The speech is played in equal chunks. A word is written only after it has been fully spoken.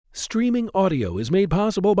Streaming audio is made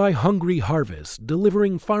possible by Hungry Harvest,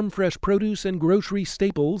 delivering farm-fresh produce and grocery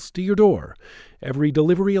staples to your door. Every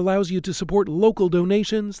delivery allows you to support local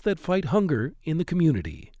donations that fight hunger in the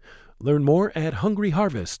community. Learn more at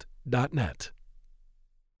hungryharvest.net.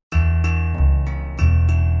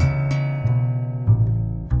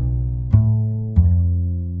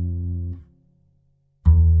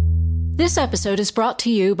 This episode is brought to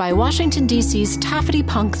you by Washington, D.C.'s Taffety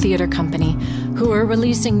Punk Theater Company, who are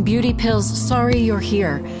releasing Beauty Pill's Sorry You're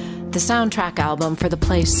Here, the soundtrack album for the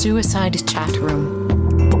play Suicide Chat Room.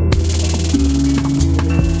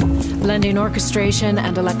 Blending orchestration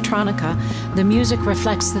and electronica, the music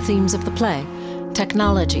reflects the themes of the play: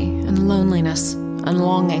 technology and loneliness and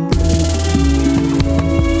longing.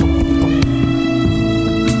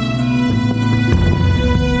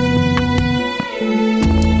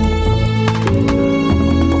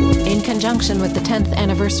 In conjunction with the 10th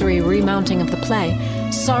anniversary remounting of the play,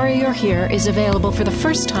 Sorry You're Here is available for the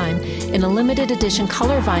first time in a limited edition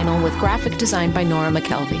color vinyl with graphic design by Nora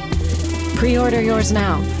McKelvey. Pre-order yours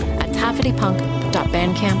now at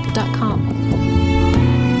taffetypunk.bandcamp.com.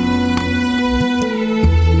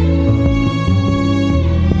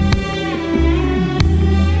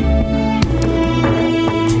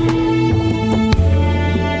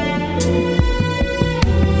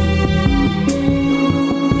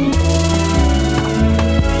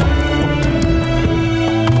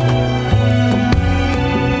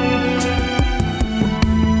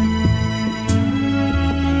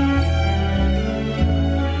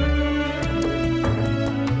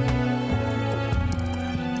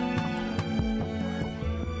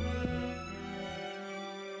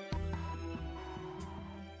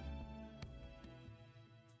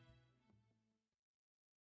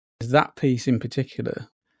 That piece in particular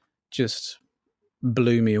just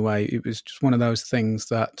blew me away. It was just one of those things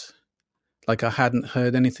that, like, I hadn't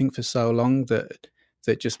heard anything for so long that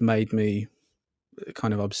just made me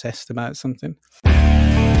kind of obsessed about something.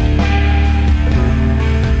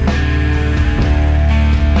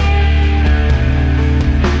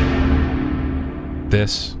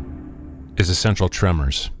 This is Essential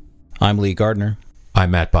Tremors. I'm Lee Gardner.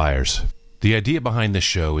 I'm Matt Byers. The idea behind this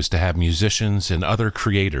show is to have musicians and other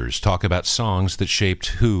creators talk about songs that shaped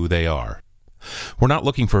who they are. We're not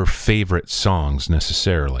looking for favorite songs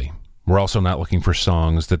necessarily. We're also not looking for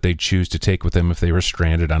songs that they'd choose to take with them if they were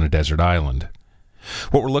stranded on a desert island.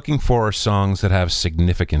 What we're looking for are songs that have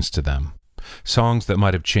significance to them, songs that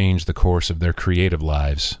might have changed the course of their creative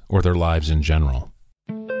lives or their lives in general.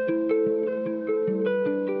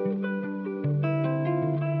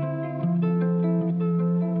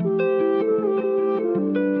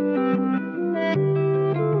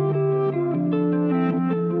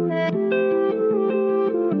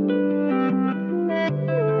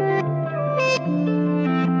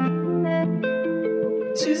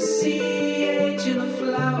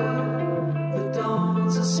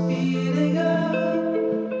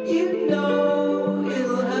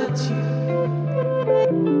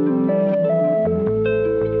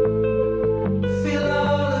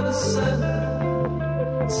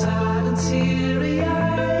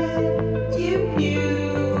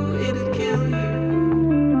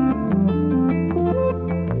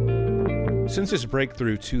 Since his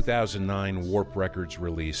breakthrough 2009 Warp Records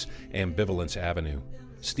release, Ambivalence Avenue,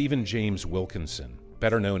 Stephen James Wilkinson,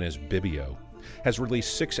 better known as Bibio, has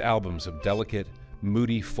released 6 albums of delicate,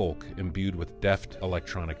 moody folk imbued with deft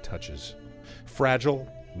electronic touches. Fragile,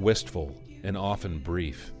 wistful, and often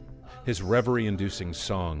brief, his reverie-inducing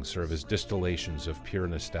songs serve as distillations of pure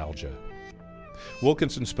nostalgia.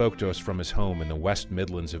 Wilkinson spoke to us from his home in the West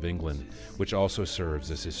Midlands of England, which also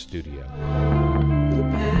serves as his studio. The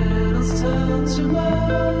panels turn to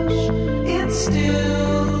mush, it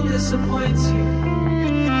still disappoints you.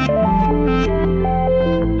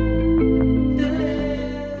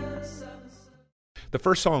 The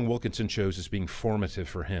first song Wilkinson chose as being formative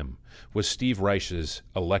for him was Steve Reich's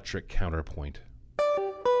Electric Counterpoint.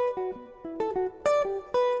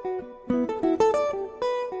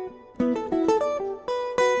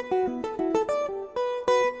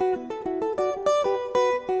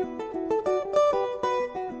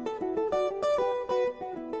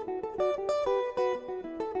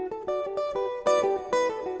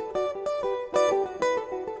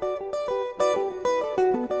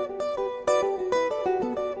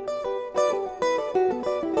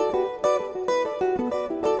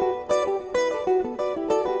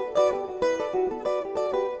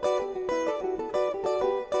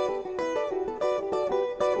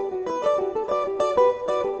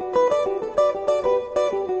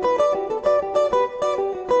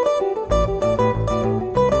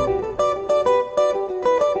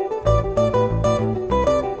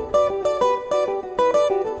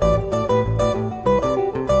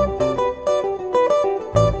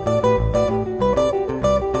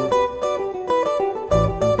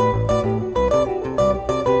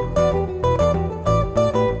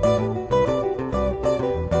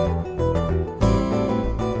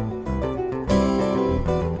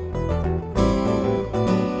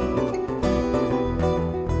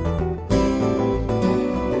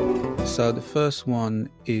 first one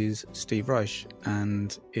is Steve Reich,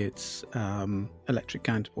 and it's Electric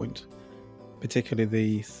Counterpoint, particularly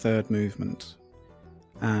the third movement.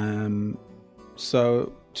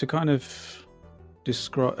 So to kind of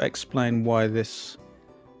explain why this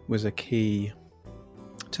was a key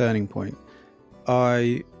turning point,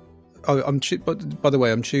 by the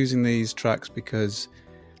way, I'm choosing these tracks because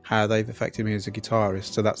how they've affected me as a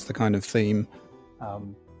guitarist. So that's the kind of theme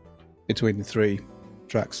between the three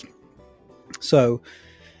tracks. So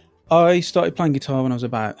I started playing guitar when I was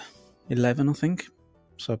about 11, I think.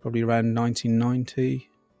 So probably around 1990.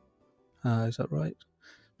 Is that right?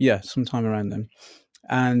 Yeah, sometime around then.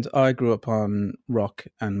 And I grew up on rock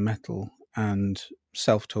and metal and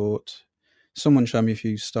self-taught. Someone showed me a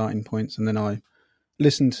few starting points, and then I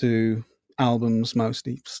listened to albums,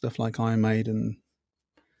 mostly stuff like Iron Maiden,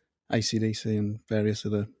 AC/DC and various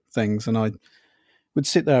other things. And I would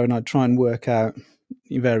sit there and I'd try and work out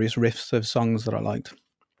various riffs of songs that I liked.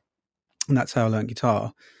 And that's how I learned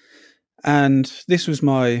guitar. And this was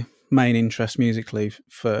my main interest musically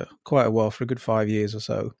for quite a while, for a good 5 years or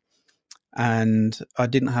so. And I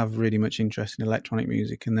didn't have really much interest in electronic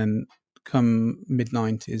music. And then come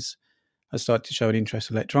mid-90s, I started to show an interest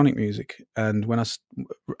in electronic music. And when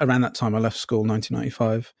around that time, I left school,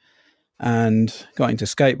 1995, and got into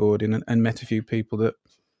skateboarding and met a few people that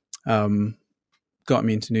got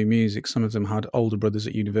me into new music. Some of them had older brothers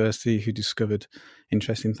at university who discovered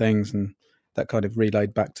interesting things, and that kind of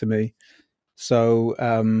relayed back to me. So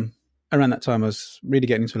around that time, I was really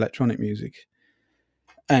getting into electronic music.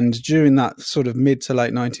 And during that sort of mid to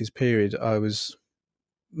late 90s period, I was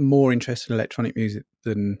more interested in electronic music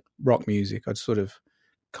than rock music. I'd sort of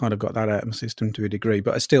kind of got that out of my system to a degree,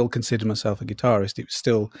 but I still consider myself a guitarist. It was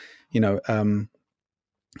still,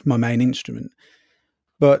 my main instrument.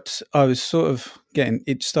 But I was sort of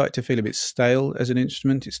it started to feel a bit stale as an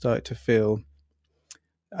instrument. It started to feel,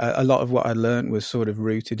 a lot of what I learned was sort of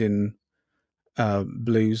rooted in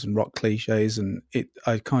blues and rock cliches, and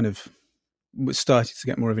I kind of started to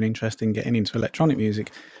get more of an interest in getting into electronic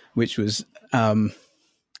music, which was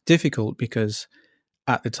difficult because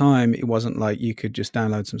at the time it wasn't like you could just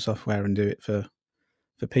download some software and do it for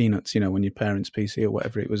peanuts, when your parents' PC or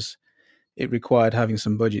whatever. It required having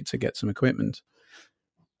some budget to get some equipment.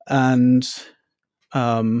 And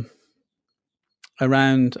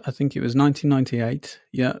around, I think it was 1998,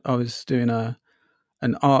 I was doing I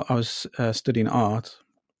was studying art.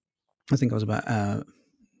 I think I was about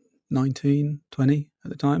 19, 20 at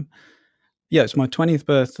the time. Yeah, it's my 20th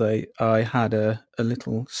birthday. I had a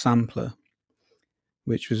little sampler,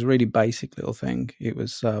 which was a really basic little thing. It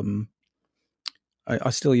was, I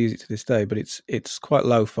still use it to this day, but it's quite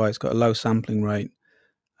lo-fi. It's got a low sampling rate,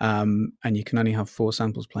 and you can only have 4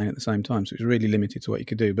 samples playing at the same time. So it was really limited to what you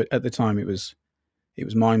could do. But at the time, it was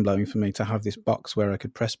mind-blowing for me to have this box where I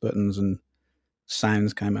could press buttons and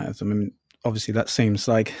sounds came out of them. I mean, obviously that seems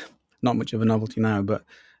like not much of a novelty now, but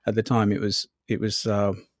at the time it was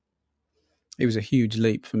a huge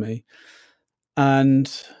leap for me.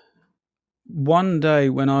 And one day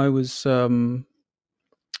when I was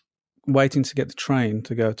waiting to get the train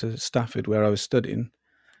to go to Stafford, where I was studying,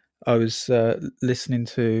 I was listening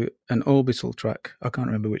to an Orbital track. I can't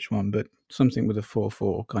remember which one, but something with a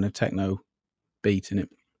 4/4 kind of techno beat in it.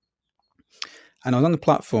 And I was on the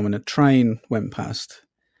platform and a train went past,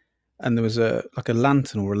 and there was a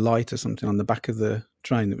lantern or a light or something on the back of the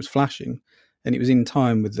train that was flashing, and it was in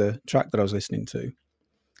time with the track that I was listening to.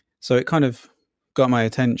 So it kind of got my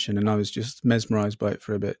attention, and I was just mesmerized by it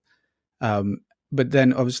for a bit. But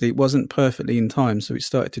then obviously it wasn't perfectly in time, so it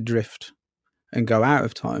started to drift and go out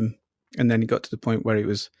of time. And then it got to the point where it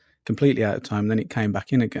was completely out of time, then it came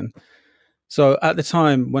back in again. So at the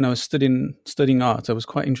time when I was studying art, I was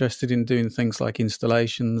quite interested in doing things like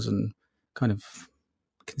installations and kind of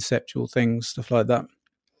conceptual things, stuff like that.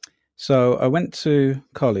 So I went to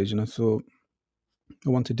college and I thought, I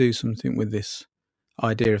want to do something with this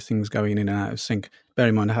idea of things going in and out of sync. Bear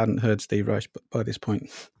in mind, I hadn't heard Steve Reich by this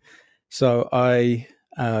point. So I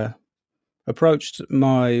approached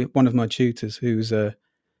one of my tutors, who was a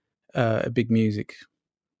big music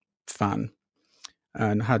fan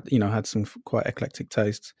and had some quite eclectic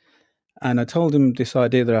tastes. And I told him this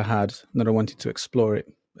idea that I had, and that I wanted to explore it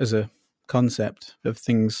as a concept of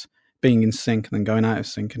things being in sync and then going out of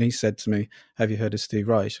sync. And he said to me, "Have you heard of Steve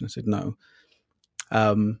Reich?" And I said, "No."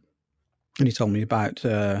 And he told me about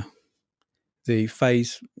the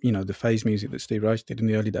phase music that Steve Reich did in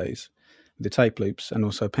the early days, the tape loops and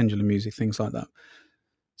also pendulum music, things like that.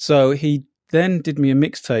 So he then did me a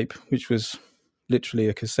mixtape, which was literally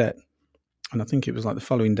a cassette. And I think it was like the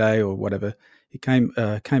following day or whatever, he came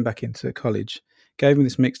back into college, gave me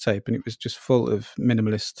this mixtape, and it was just full of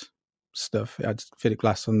minimalist stuff. It had Philip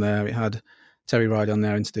Glass on there, it had Terry Ryder on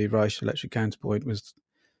there, and Steve Reich, Electric Counterpoint, was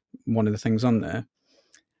one of the things on there.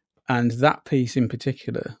 And that piece in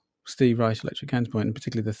particular, Steve Reich, Electric Counterpoint, and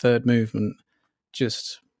particularly the third movement,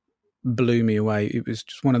 just blew me away. It was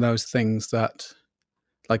just one of those things that,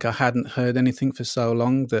 like, I hadn't heard anything for so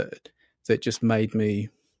long that just made me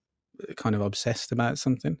kind of obsessed about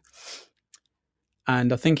something.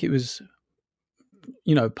 And I think it was,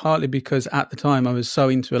 partly because at the time I was so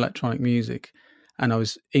into electronic music, and I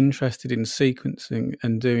was interested in sequencing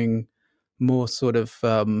and doing more sort of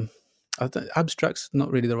abstract's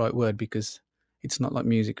not really the right word, because it's not like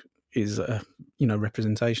music is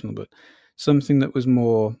representational, but something that was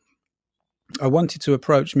more, I wanted to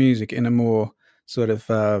approach music in a more sort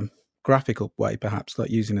of graphical way, perhaps,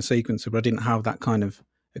 like using a sequencer, but I didn't have that kind of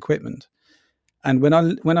equipment. And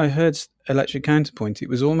when I heard Electric Counterpoint, it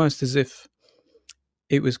was almost as if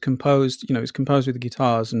it was composed, it was composed with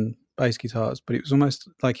guitars and bass guitars, but it was almost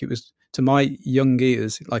like it was, to my young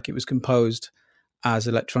ears, like it was composed as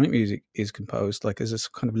electronic music is composed, like as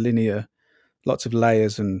a kind of linear, lots of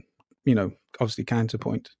layers and, obviously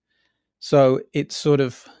counterpoint. So it sort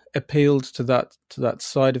of appealed to that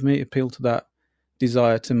side of me, appealed to that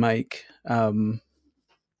desire to make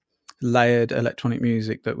layered electronic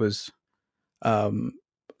music that was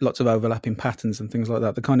lots of overlapping patterns and things like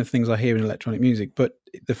that, the kind of things I hear in electronic music. But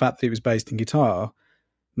the fact that it was based in guitar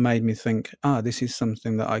made me think, this is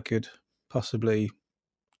something that I could possibly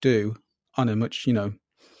do on a much,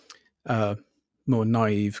 more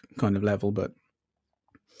naive kind of level. But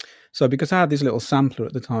so because I had this little sampler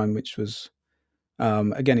at the time, which was,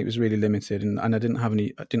 again, it was really limited, and I didn't have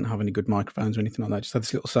any good microphones or anything like that. I just had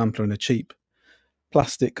this little sampler and a cheap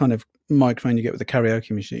plastic kind of microphone you get with a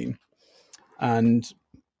karaoke machine. And,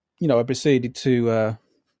 I proceeded to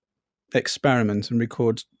experiment and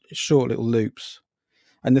record short little loops.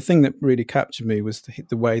 And the thing that really captured me was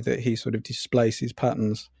the way that he sort of displaces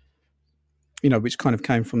patterns, which kind of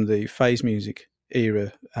came from the phase music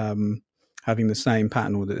era, having the same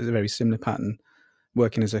pattern or a very similar pattern,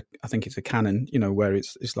 working as I think it's a canon, where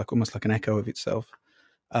it's like almost like an echo of itself,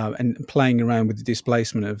 and playing around with the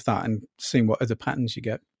displacement of that and seeing what other patterns you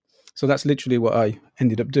get. So that's literally what I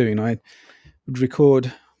ended up doing. I would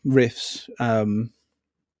record riffs.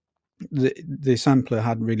 The sampler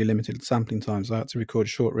had really limited sampling time, so I had to record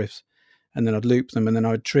short riffs, and then I'd loop them, and then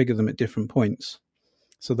I would trigger them at different points,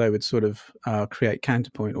 so they would sort of create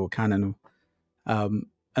counterpoint or canon,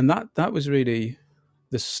 and that was really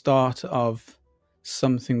the start of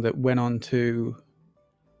something that went on to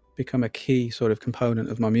become a key sort of component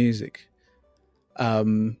of my music.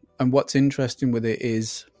 And what's interesting with it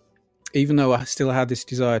is, even though I still had this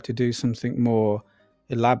desire to do something more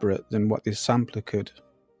elaborate than what this sampler could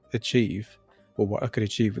achieve, or what I could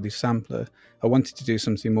achieve with this sampler, I wanted to do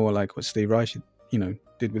something more like what Steve Reich,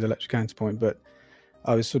 did with Electric Counterpoint, but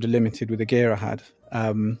I was sort of limited with the gear I had.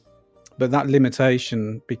 But that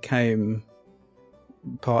limitation became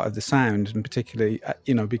part of the sound, and particularly,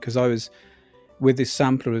 because I was with this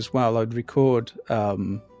sampler as well, I'd record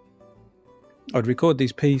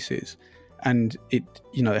these pieces, and it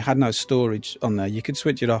had no storage on there. You could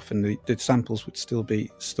switch it off and the samples would still be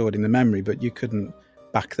stored in the memory, but you couldn't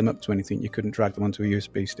back them up to anything. You couldn't drag them onto a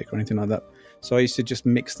USB stick or anything like that. So I used to just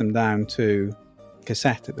mix them down to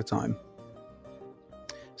cassette at the time.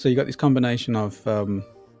 So you got this combination of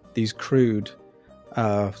these crude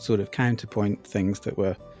sort of counterpoint things that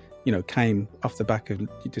were, came off the back of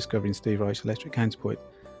discovering Steve Reich's Electric Counterpoint,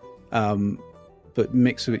 but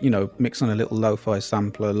mix on a little lo-fi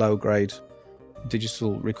sampler, low-grade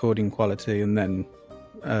digital recording quality, and then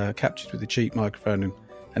captured with a cheap microphone,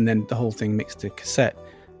 and then the whole thing mixed to cassette.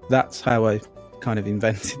 That's how I kind of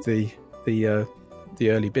invented the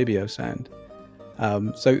early Bibio sound.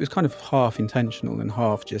 So it was kind of half intentional and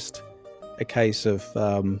half just a case of,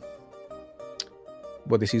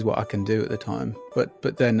 this is what I can do at the time.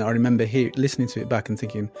 But then I remember listening to it back and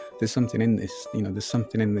thinking, there's something in this, there's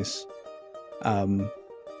something in this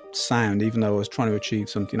sound, even though I was trying to achieve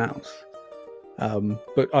something else.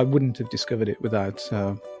 But I wouldn't have discovered it without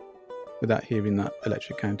hearing that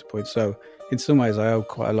Electric Counterpoint. So in some ways I owe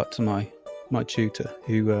quite a lot to my tutor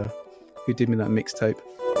who did me that mixtape.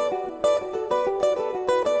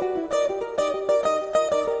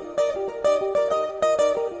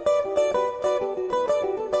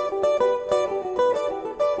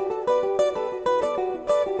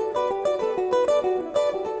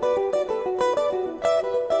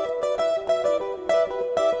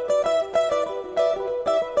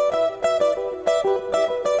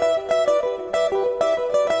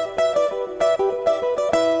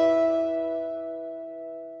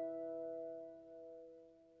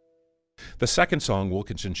 The second song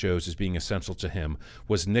Wilkinson chose as being essential to him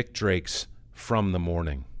was Nick Drake's From the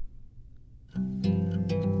Morning.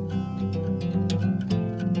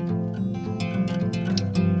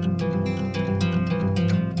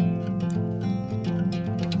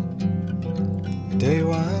 Day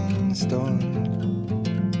one storm,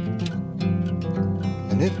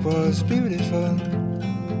 and it was beautiful.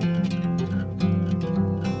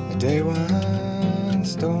 A day one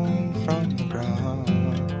stone from the ground.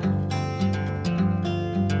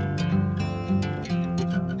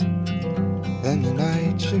 Then the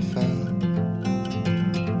night she fell,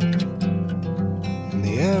 and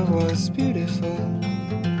the air was beautiful.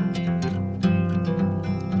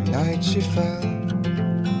 The night she fell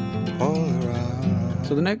all around.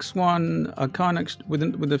 So the next one, I can't actually,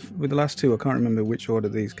 with the last two, I can't remember which order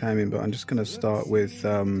these came in, but I'm just going to start with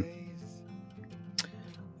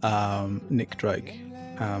Nick Drake,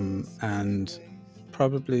 and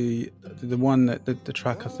probably the one that the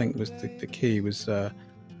track I think was the key was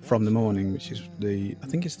From the Morning, which is I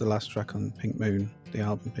think it's the last track on Pink Moon, the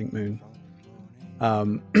album Pink Moon.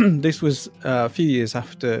 This was a few years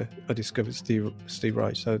after I discovered Steve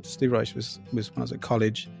Reich. So Steve Reich was when I was at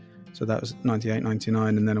college. So that was 98,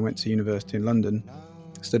 99, and then I went to university in London,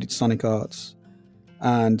 studied sonic arts.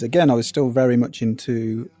 And again, I was still very much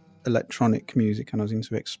into electronic music, and I was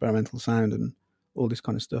into experimental sound and all this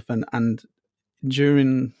kind of stuff. And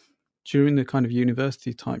during the kind of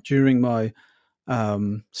university time, during my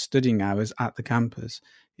studying hours at the campus,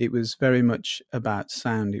 it was very much about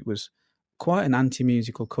sound. It was quite an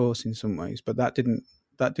anti-musical course in some ways, but that didn't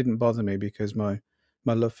bother me because my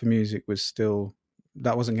love for music was still...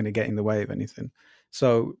 that wasn't going to get in the way of anything.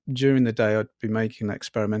 So during the day, I'd be making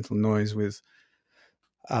experimental noise with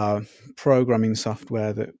programming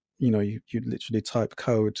software that, you'd literally type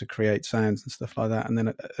code to create sounds and stuff like that. And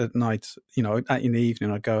then at night, in the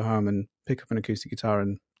evening, I'd go home and pick up an acoustic guitar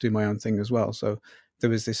and do my own thing as well. So there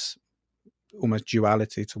was this almost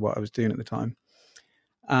duality to what I was doing at the time.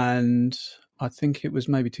 And I think it was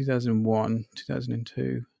maybe 2001,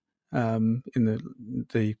 2002, in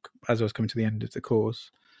the as I was coming to the end of the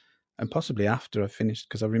course, and possibly after I finished,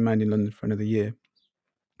 because I remained in London for another year.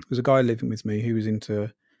 There was a guy living with me who was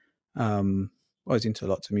into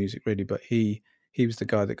lots of music really, but he was the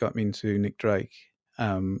guy that got me into Nick Drake,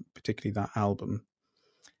 particularly that album.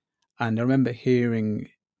 And I remember hearing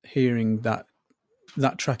that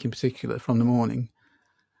track in particular, From the Morning,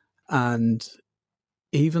 and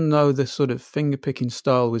even though the sort of finger picking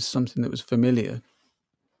style was something that was familiar,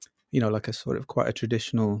 like a sort of quite a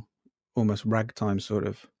traditional, almost ragtime sort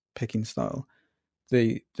of picking style,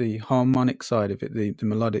 the harmonic side of it, the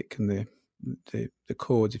melodic and the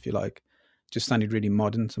chords, if you like, just sounded really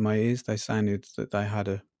modern to my ears. They sounded that they had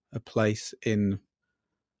a place in,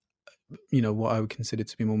 what I would consider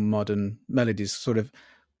to be more modern melodies, sort of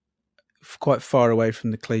quite far away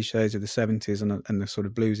from the cliches of the 70s and the sort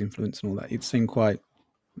of blues influence and all that. It seemed quite,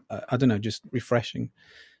 I don't know, just refreshing.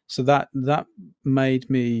 So that made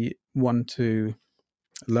me want to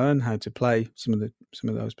learn how to play some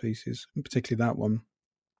of those pieces, and particularly that one,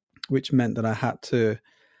 which meant that I had to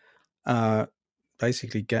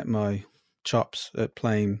basically get my chops at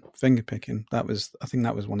playing fingerpicking. I think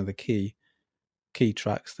that was one of the key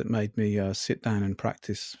tracks that made me sit down and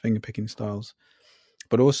practice fingerpicking styles.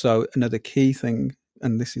 But also another key thing,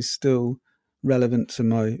 and this is still relevant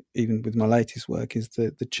to even with my latest work, is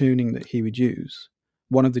the tuning that he would use.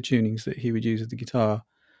 One of the tunings that he would use of the guitar,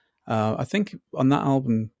 I think on that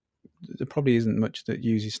album, there probably isn't much that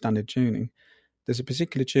uses standard tuning. There's a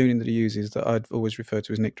particular tuning that he uses that I'd always refer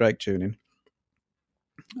to as Nick Drake tuning.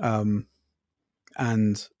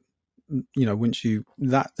 And, once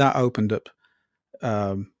that opened up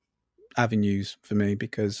avenues for me,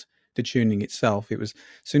 because the tuning itself, it was,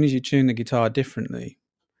 as soon as you tune the guitar differently,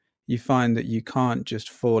 you find that you can't just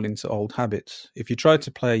fall into old habits. If you try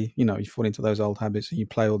to play, you fall into those old habits and you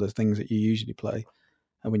play all the things that you usually play,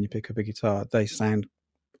 and when you pick up a guitar, they sound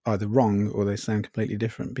either wrong or they sound completely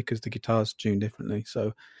different because the guitar's tuned differently.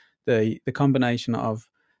 So the combination of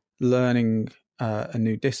learning a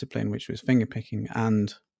new discipline, which was fingerpicking,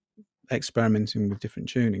 and experimenting with different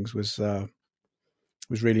tunings was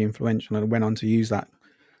really influential. And I went on to use that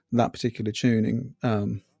particular tuning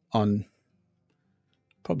on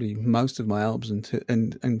probably most of my albums,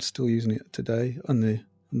 and still using it today on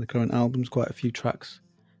the current albums. Quite a few tracks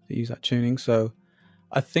that use that tuning. So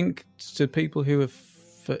I think to people who are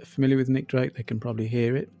familiar with Nick Drake, they can probably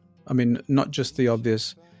hear it. I mean, not just the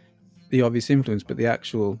obvious influence, but the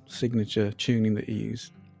actual signature tuning that he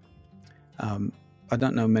used. I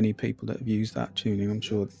don't know many people that have used that tuning. I'm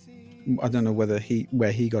sure, I don't know where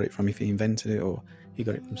he got it from, if he invented it or he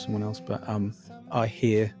got it from someone else. But I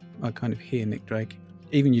kind of hear Nick Drake.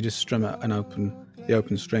 Even you just strum the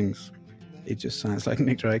open strings, it just sounds like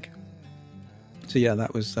Nick Drake. So yeah,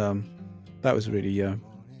 that was really a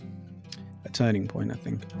turning point, I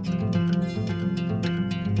think.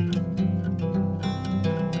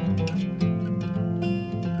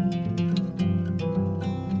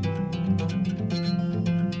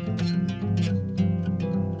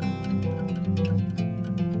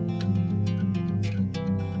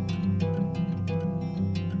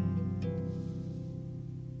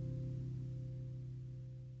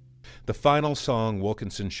 The final song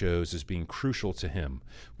Wilkinson chose as being crucial to him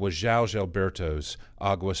was João Gilberto's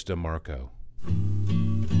Águas de Marco.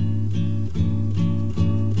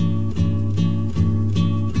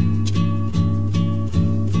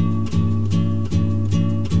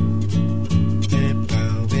 É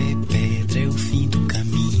pau, é pedra, é o fim do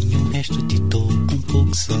caminho. O resto de toco um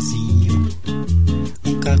pouco sozinho.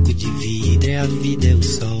 Caco de vidro, é a vida, é o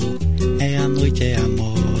sol. É a noite, é a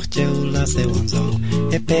morte, é o laço, é o anzol.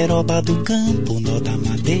 É peroba do campo, nó da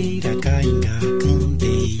madeira. Cainga,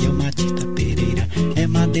 candeia, é o Matita Pereira. É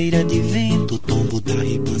madeira de vento, tombo da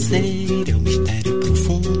ribanceira. É o mistério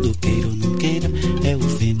profundo, queira ou não queira. É o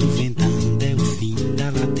vento ventando, é o fim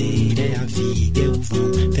da ladeira. É a vida, é o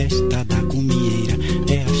vão, festa da cumieira.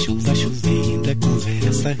 É a chuva chovendo, é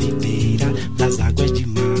conversa ribeira. Das águas de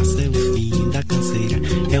massa, é o fim da canseira.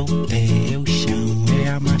 É o pé, é o chão, é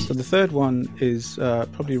a marcha. So the third one is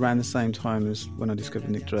probably around the same time as when I discovered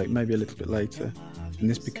Nick Drake, maybe a little bit later. And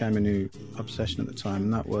this became a new obsession at the time,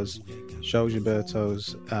 and that was João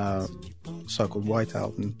Gilberto's so-called White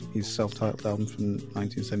Album, his self-titled album from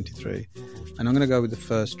 1973. And I'm going to go with the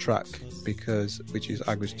first track, which is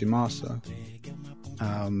Águas de Março.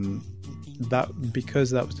 Because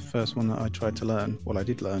that was the first one that I tried to learn. Well, I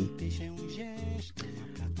did learn.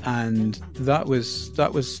 And that was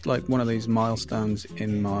like one of these milestones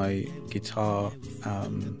in my guitar,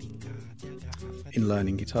 in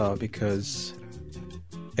learning guitar, because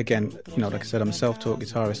again, like I said, I'm a self-taught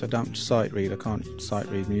guitarist. I don't sight read. I can't sight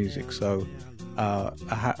read music, so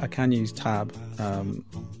I can use tab.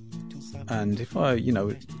 And if I,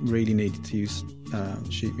 really needed to use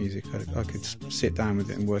sheet music, I could sit down with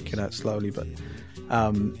it and work it out slowly. But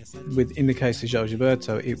in the case of João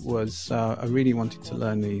Gilberto, it was I really wanted to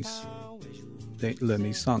learn these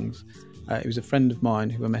songs. It was a friend of mine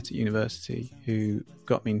who I met at university who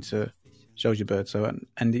got me into João Gilberto,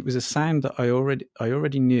 and it was a sound that I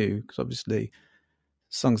already knew, because obviously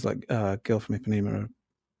songs like "Girl from Ipanema" are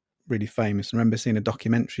really famous. I remember seeing a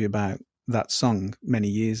documentary about that song many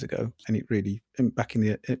years ago, and it really back in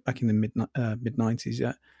the mid 90s,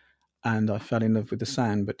 yeah. And I fell in love with the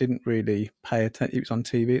sound, but didn't really pay attention. It was on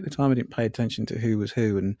TV at the time. I didn't pay attention to who was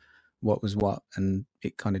who and what was what, and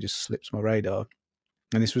it kind of just slipped my radar.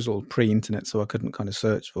 And this was all pre-internet, so I couldn't kind of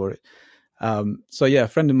search for it. So yeah, a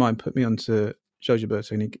friend of mine put me onto João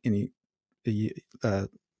Gilberto, and he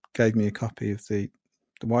gave me a copy of the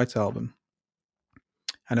White Album,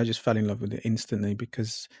 and I just fell in love with it instantly,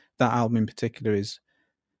 because that album in particular is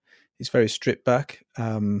very stripped back.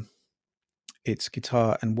 It's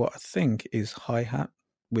guitar and what I think is hi-hat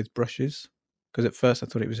with brushes, because at first I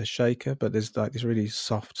thought it was a shaker, but there's like this really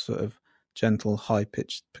soft, sort of gentle,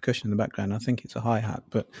 high-pitched percussion in the background. I think it's a hi-hat,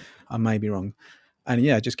 but I may be wrong. And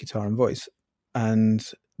yeah, just guitar and voice. And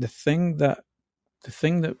the thing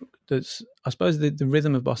that's, I suppose the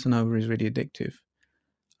rhythm of bossa nova is really addictive,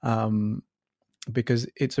 because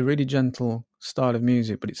it's a really gentle style of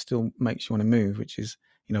music, but it still makes you want to move, which is,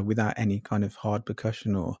 without any kind of hard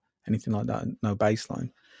percussion or anything like that, no bass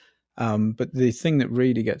line. But the thing that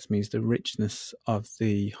really gets me is the richness of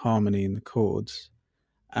the harmony in the chords.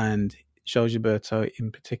 And João Gilberto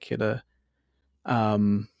in particular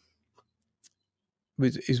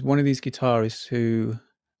is one of these guitarists who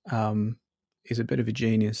is a bit of a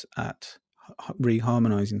genius at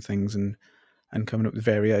reharmonizing things and coming up with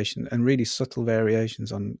variation, and really subtle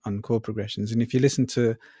variations on chord progressions. And if you listen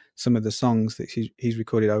to some of the songs that he's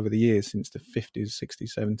recorded over the years, since the 50s,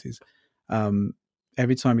 60s, 70s,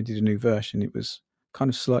 every time he did a new version, it was kind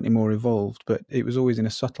of slightly more evolved, but it was always in a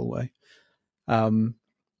subtle way. So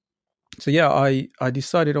yeah, I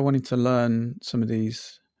decided I wanted to learn some of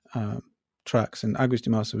these tracks, and Águas de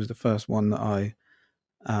Março was the first one that I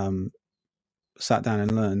sat down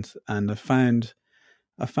and learned. And I found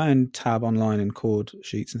tab online and chord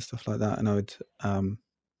sheets and stuff like that, and I would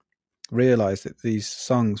realise that these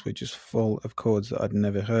songs were just full of chords that I'd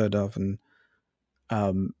never heard of. And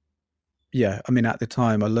at the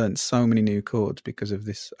time I learned so many new chords because of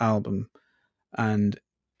this album, and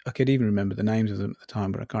I could even remember the names of them at the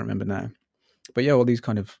time, but I can't remember now. But yeah, all these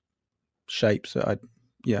kind of shapes that I'd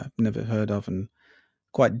never heard of, and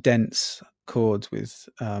quite dense chords with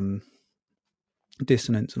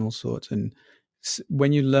dissonance and all sorts. And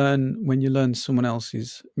when you learn someone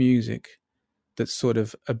else's music that's sort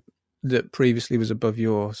of that previously was above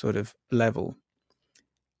your sort of level,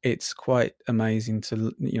 it's quite amazing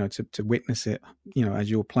to witness it, as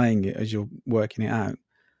you're playing it, as you're working it out,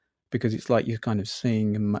 because it's like you're kind of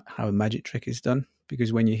seeing how a magic trick is done.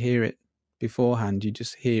 Because when you hear it beforehand, you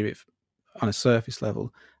just hear it on a surface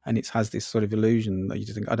level, and it has this sort of illusion that you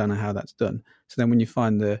just think, I don't know how that's done. So then when you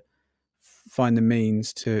find the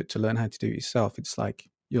means to learn how to do it yourself, it's like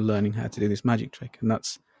you're learning how to do this magic trick, and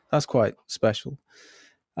that's quite special.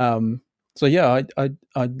 So yeah, I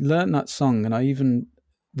learned that song, and I even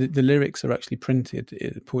the lyrics are actually printed.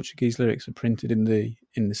 The Portuguese lyrics are printed in the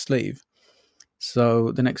sleeve.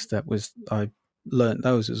 So the next step was I learnt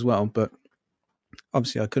those as well, but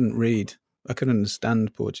obviously I couldn't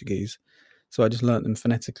understand Portuguese, so I just learnt them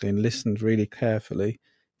phonetically and listened really carefully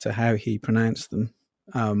to how he pronounced them.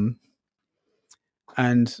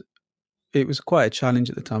 And it was quite a challenge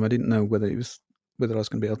at the time. I didn't know whether I was going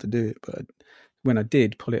to be able to do it, but when I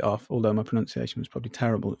did pull it off, although my pronunciation was probably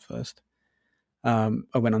terrible at first, I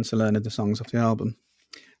went on to learn the songs off the album.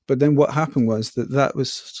 But then what happened was that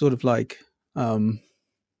was sort of like that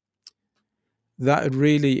had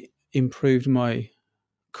really improved my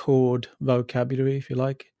chord vocabulary, if you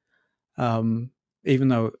like. Even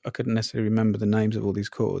though I couldn't necessarily remember the names of all these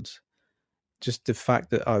chords, just the fact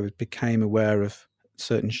that I became aware of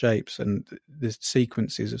certain shapes and the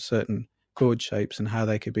sequences of certain chord shapes and how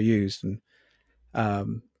they could be used, and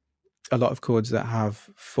a lot of chords that have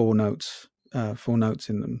four notes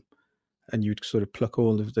in them, and you'd sort of pluck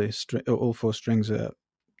all four strings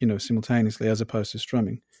simultaneously, as opposed to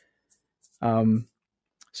strumming.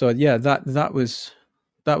 So yeah, that was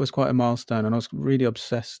quite a milestone, and I was really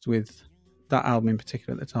obsessed with that album in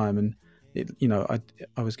particular at the time. And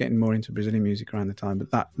I was getting more into Brazilian music around the time, but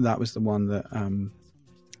that was the one that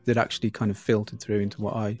actually kind of filtered through into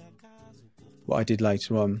what I did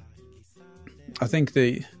later on. I think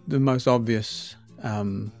the most obvious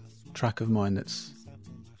track of mine that's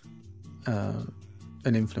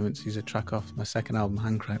an influence is a track off my second album,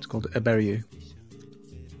 Handcrafts, called Iberiu,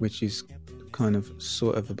 which is kind of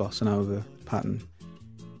sort of a bossa nova pattern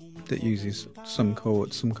that uses some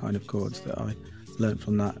kind of chords that I learned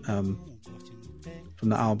from that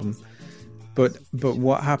album. But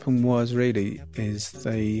what happened was is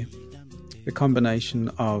the combination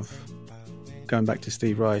of, going back to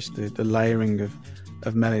Steve Reich, the layering of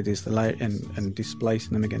melodies, and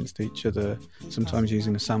displacing them against each other, sometimes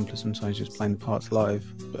using a sampler, sometimes just playing the parts live,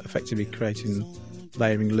 but effectively creating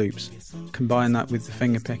layering loops. Combine that with the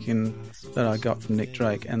finger picking that I got from Nick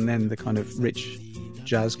Drake, and then the kind of rich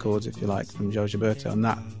jazz chords, if you like, from Joe Gilberto, and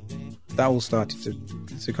that all started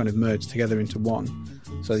to kind of merge together into one.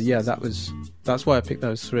 So yeah, that's why I picked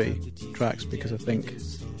those three tracks, because I think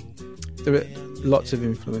there are lots of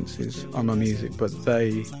influences on my music, but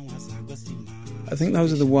I think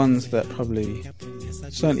those are the ones that probably,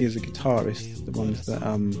 certainly as a guitarist, the ones that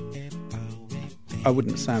I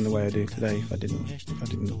wouldn't sound the way I do today if I didn't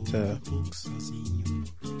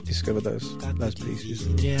discover those pieces.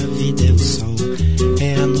 É a vida, é o sol,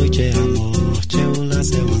 é a noite, é a morte, é o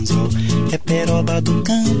laço, é o anzol, é peroba do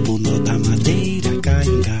campo, nó da madeira,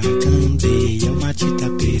 cainga, candeia,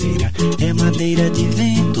 matita pereira, é madeira de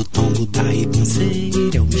vento, tombo da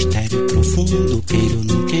ribanceira, é o mistério profundo, queira ou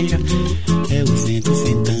não queira, é o vento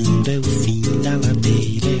ventando, é o fim da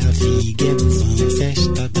ladeira, é a viga, é o vão,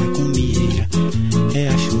 festa da comieira, é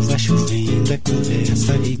a chuva chovendo, é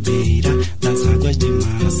conversa ribeira, das águas de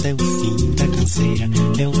massa, é o fim da canseira,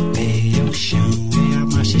 é o pé, é o chão, é a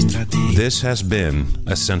marcha estradeira. This has been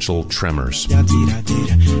Essential Tremors.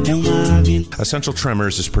 Essential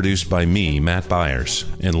Tremors is produced by me, Matt Byers,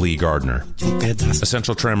 and Lee Gardner.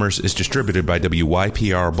 Essential Tremors is distributed by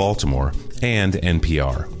WYPR Baltimore and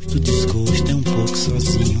NPR.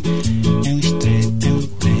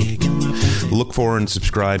 Look for and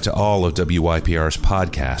subscribe to all of WYPR's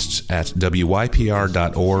podcasts at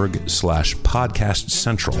wypr.org/podcast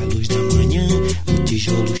central.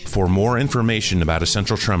 For more information about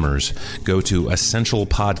Essential Tremors, go to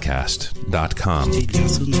essentialpodcast.com.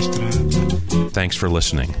 Thanks for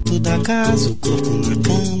listening.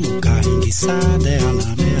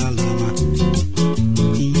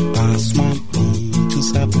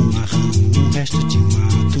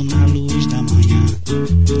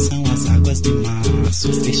 São as águas de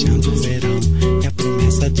março fechando o verão, é a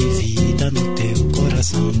promessa de vida no teu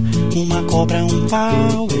coração. Uma cobra, um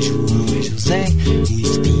pau, é João, é José, um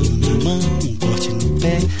espinho na mão, um corte no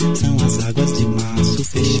pé. São as águas de março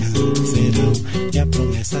fechando o verão e a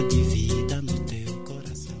promessa de vida no